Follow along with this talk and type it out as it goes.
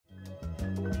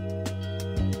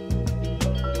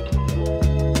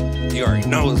You already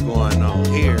know what's going on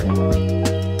here.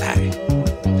 Hey.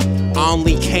 I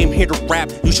only came here to rap,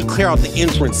 you should clear out the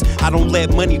entrance. I don't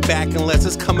let money back unless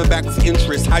it's coming back with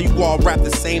interest. How you all rap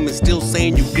the same and still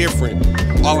saying you different?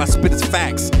 All I spit is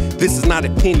facts, this is not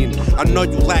opinion. I know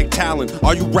you lack talent,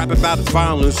 all you rap about is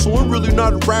violence. So I'm really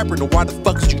not a rapper, then why the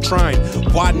fuck is you trying?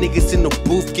 Why niggas in the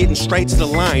booth getting straight to the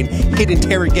line? Hit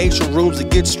interrogation rooms to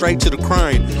get straight to the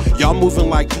crime. Y'all moving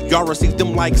like y'all receive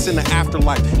them likes in the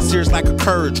afterlife. Serious like a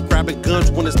courage, grabbing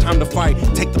guns when it's time to fight.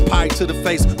 Take the pie to the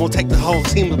face, won't take the whole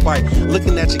team to bite.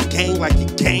 Looking at your gang like your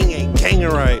gang ain't ganging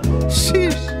right.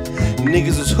 Sheesh.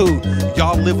 Niggas is who?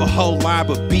 Y'all live a whole lie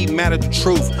but be mad at the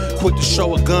truth. Quick to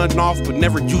show a gun off but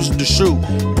never used to shoot.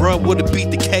 Bruh would've beat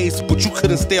the case but you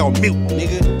couldn't stay on mute,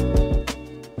 nigga.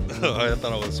 I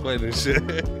thought I was sweating shit.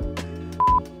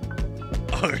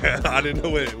 Okay, I didn't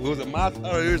know it. Was it my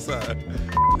side or your side?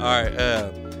 Alright,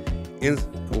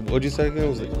 what'd you say again?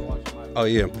 Was it? Oh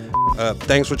yeah.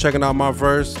 Thanks for checking out my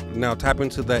verse. Now tap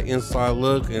into that inside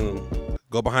look and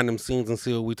go behind them scenes and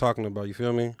see what we talking about. You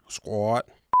feel me? Squad.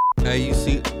 Hey, you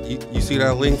see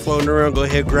that link floating around? Go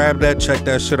ahead, grab that, check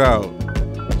that shit out.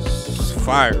 It's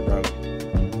fire, bro.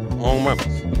 On my